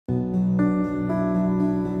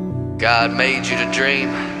God made you to dream.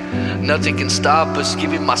 Nothing can stop us.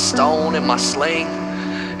 Give you my stone and my sling.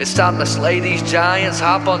 It's time to slay these giants.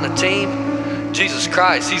 Hop on the team. Jesus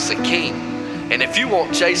Christ, he's the king. And if you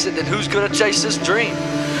won't chase it, then who's gonna chase this dream?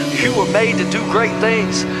 You were made to do great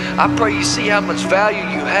things. I pray you see how much value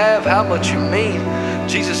you have, how much you mean.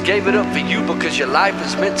 Jesus gave it up for you because your life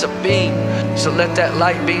is meant to beam. So let that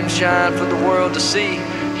light beam shine for the world to see.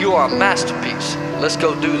 You are a masterpiece. Let's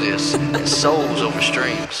go do this. It's souls over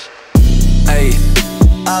streams. Hey,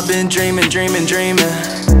 I've been dreaming,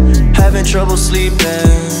 having trouble sleeping,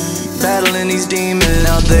 battling these demons,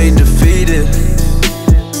 now they defeated.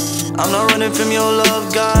 I'm not running from your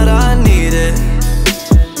love, God, I need it.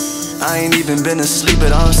 I ain't even been asleep,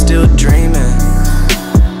 but I'm still dreaming.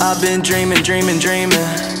 I've been dreaming,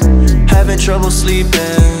 having trouble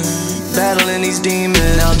sleeping, battling these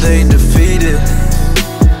demons, now they defeated.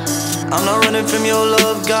 I'm not running from your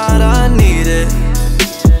love, God, I need it.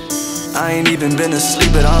 I ain't even been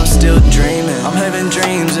asleep, but I'm still dreaming. I'm having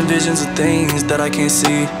dreams and visions of things that I can't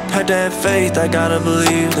see. Had to have faith, I gotta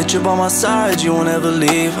believe that you're by my side, you won't ever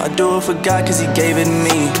leave. I do it for God cause he gave it to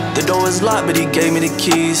me. The door was locked but he gave me the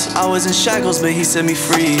keys. I was in shackles but he set me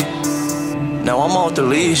free. Now I'm off the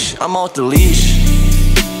leash, I'm off the leash.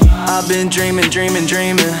 I've been dreaming,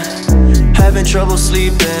 having trouble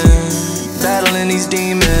sleeping, battling these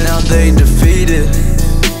demons, now they defeated.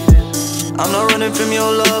 I'm not running from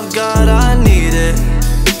your love, God, I need it.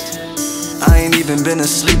 I ain't even been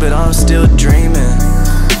asleep, but I'm still dreaming.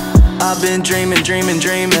 I've been dreaming,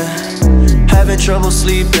 having trouble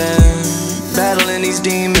sleeping, battling these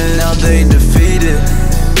demons, now they defeated.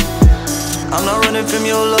 I'm not running from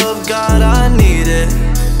your love, God, I need it.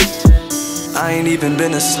 I ain't even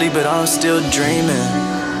been asleep, but I'm still dreaming.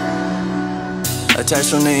 Attached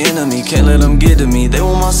from the enemy, can't let them get to me. They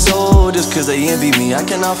want my soul just cause they envy me. I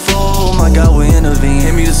cannot fold, my God will intervene.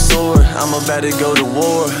 Hand me the sword, I'm about to go to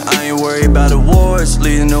war. I ain't worried about the wars,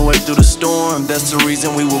 leading the way through the storm. That's the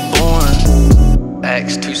reason we were born.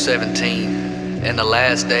 Acts 2:17. In the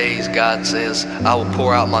last days, God says, I will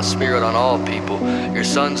pour out my spirit on all people. Your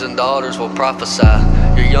sons and daughters will prophesy.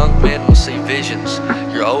 Your young men will see visions.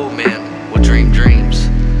 Your old men will dream dreams.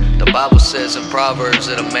 The Bible says in Proverbs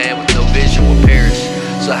that a man with no vision will perish.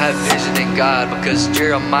 So have vision in God, because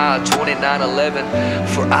Jeremiah 29:11,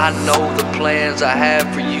 for I know the plans I have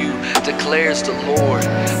for you, declares the Lord.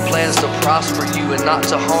 Plans to prosper you and not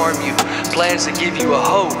to harm you. Plans to give you a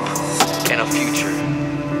hope and a future.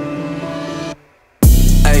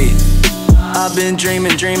 Hey, I've been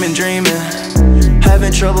dreaming,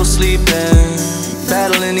 having trouble sleeping,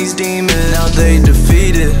 battling these demons, now they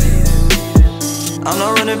defeated. I'm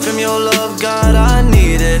not running from your love, God, I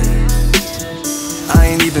need it. I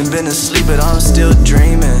ain't even been asleep, but I'm still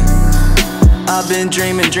dreaming. I've been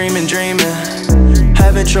dreaming,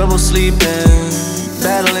 having trouble sleeping,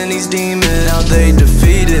 battling these demons, now they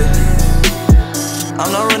defeated.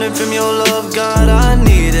 I'm not running from your love, God, I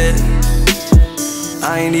need it.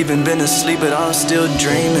 I ain't even been asleep, but I'm still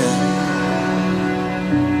dreaming.